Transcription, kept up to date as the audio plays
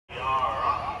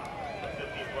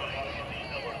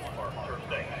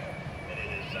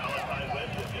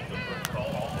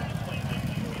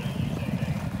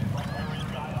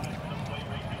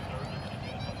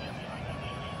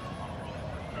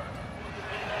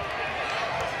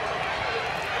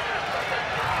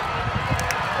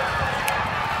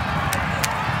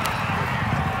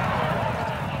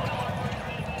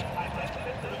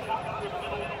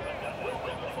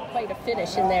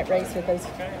finish in that race with those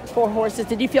 4 horses.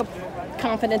 Did you feel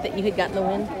confident that you had gotten the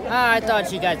win? I thought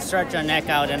she got stretched her neck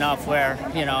out enough where,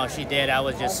 you know, she did. I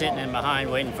was just sitting in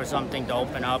behind waiting for something to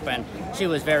open up, and she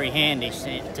was very handy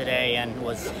today and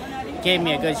gave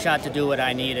me a good shot to do what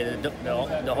I needed.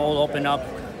 The hole opened up,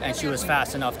 and she was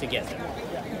fast enough to get there.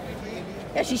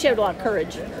 Yeah, she showed a lot of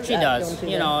courage. She does.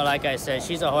 You know, like I said,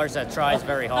 she's a horse that tries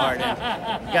very hard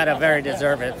and got a very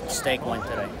deserved stake win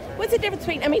today. What's the difference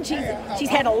between, I mean, she's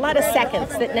had a lot of seconds,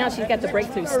 that now she's got the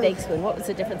breakthrough stakes win. What was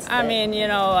the difference today? I mean, you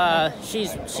know,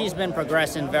 she's been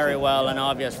progressing very well, and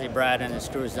obviously Brad and his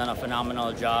crew's done a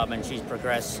phenomenal job, and she's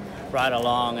progressed right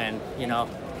along, and, you know,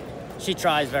 she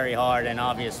tries very hard, and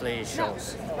obviously it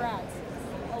shows.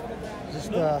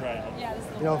 Just, you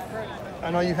know, I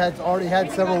know you've already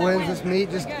had several wins this meet.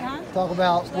 Just talk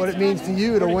about what it means to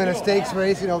you to win a stakes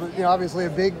race. You know, obviously a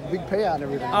big payout and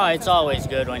everything. Oh, it's always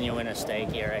good when you win a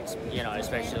stake here. You know,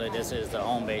 especially this is the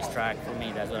home-based track for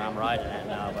me. That's what I'm riding at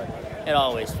now. But it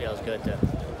always feels good to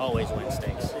always win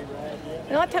stakes.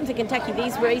 And a lot of times in Kentucky,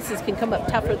 these races can come up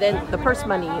tougher than the purse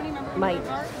money might.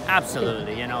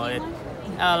 Absolutely. You know,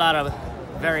 a lot of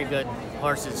very good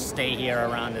horses stay here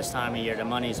around this time of year. The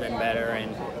money's been better,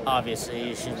 and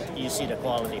obviously you see the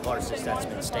quality horses that's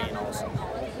been staying also.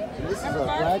 This is a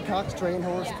Brad Cox trained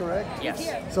horse, correct?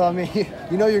 Yes. So I mean,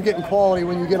 you know you're getting quality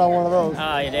when you get on one of those.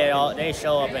 They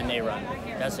show up and they run.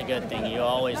 That's a good thing. You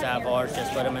always have a horse,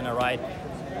 just put them in the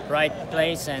right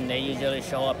place, and they usually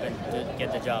show up and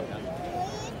get the job done.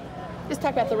 Just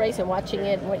talk about the race and watching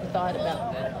it and what you thought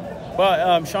about it.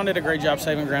 Well, Shaun did a great job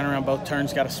saving ground around both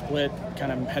turns. Got a split, kind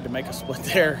of had to make a split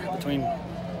there between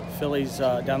fillies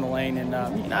down the lane, and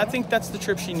you know, I think that's the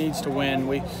trip she needs to win.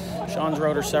 Shaun's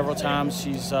rode her several times.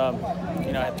 She's you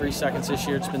know, at 3 seconds this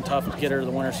year. It's been tough to get her to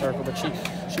the winner's circle, but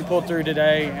she pulled through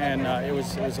today, and it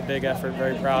was a big effort.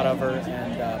 Very proud of her,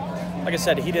 and like I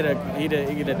said, he did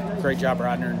a great job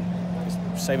riding her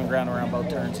and saving ground around both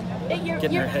turns and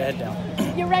getting her head down.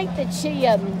 You're right that she,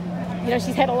 you know,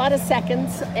 she's had a lot of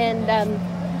seconds, and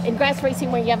in grass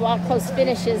racing where you have a lot of close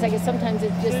finishes, I guess sometimes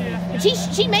it's just.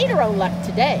 But she made her own luck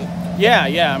today.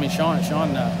 Yeah. I mean, Shaun, like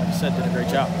I said, did a great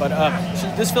job. But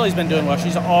this filly's been doing well.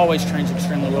 She's always trains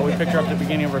extremely well. We picked her up at the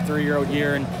beginning of her 3-year-old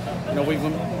year, and you know, we've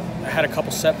had a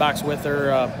couple setbacks with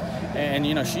her, and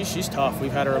you know, she's tough.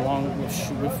 We've had her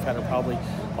we've had her probably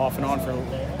off and on for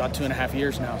about 2.5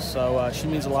 years now. So she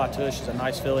means a lot to us. She's a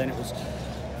nice filly, and it was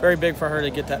very big for her to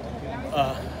get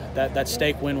that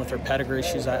stake win with her pedigree.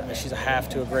 She's a half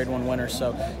to a Grade 1 winner,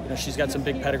 so you know, she's got some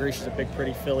big pedigree. She's a big,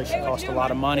 pretty filly. She cost a lot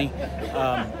of money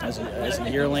as a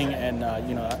yearling, and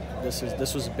you know,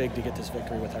 this was big to get this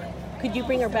victory with her. Could you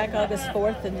bring her back August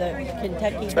 4th in the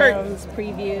Kentucky Downs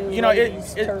preview? You know,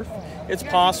 turf? It's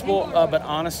possible, but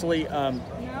honestly,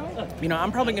 you know,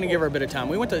 I'm probably going to give her a bit of time.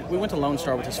 We went to Lone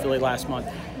Star with this filly last month,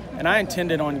 and I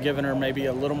intended on giving her maybe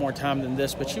a little more time than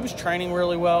this, but she was training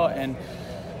really well, and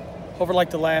over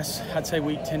like the last, I'd say,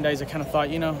 week, 10 days, I kind of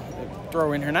thought, you know, throw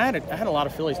her in here. And I had a lot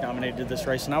of fillies nominated to this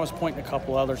race, and I was pointing a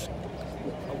couple others.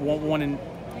 One and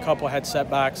a couple had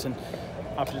setbacks and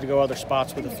opted to go other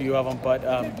spots with a few of them. But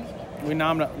we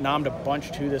nommed a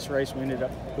bunch to this race. We ended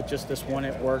up with just this one.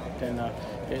 It worked, and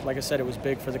like I said, it was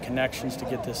big for the connections to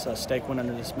get this stake win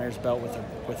under this mare's belt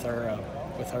with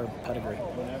her pedigree.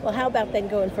 Well, how about then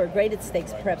going for a graded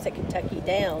stakes perhaps at Kentucky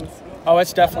Downs? Oh,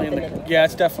 it's definitely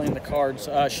it's definitely in the cards.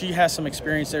 She has some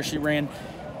experience there. She ran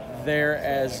there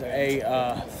as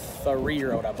a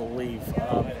 3-year-old, I believe,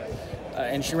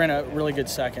 and she ran a really good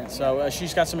second. So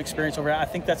she's got some experience over there. I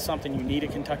think that's something you need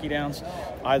at Kentucky Downs.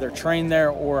 Either train there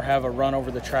or have a run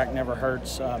over the track never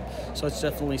hurts. So it's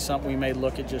definitely something we may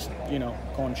look at, just, you know,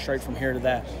 going straight from here to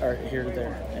that, or here to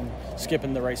there, and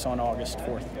skipping the race on August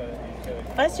 4th.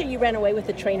 Last year you ran away with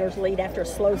the trainer's lead after a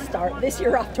slow start. This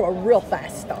year off to a real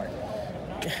fast start.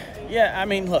 Yeah, I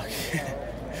mean, look,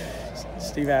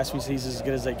 Steve asked me, he's as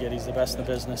good as they get. He's the best in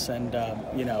the business, and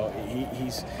you know,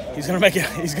 he's gonna make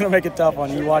it tough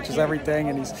on you. He watches everything,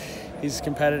 and he's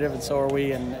competitive, and so are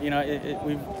we. And you know,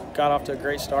 we've got off to a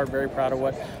great start. Very proud of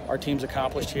what our team's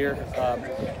accomplished here,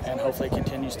 and hopefully it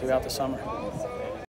continues throughout the summer.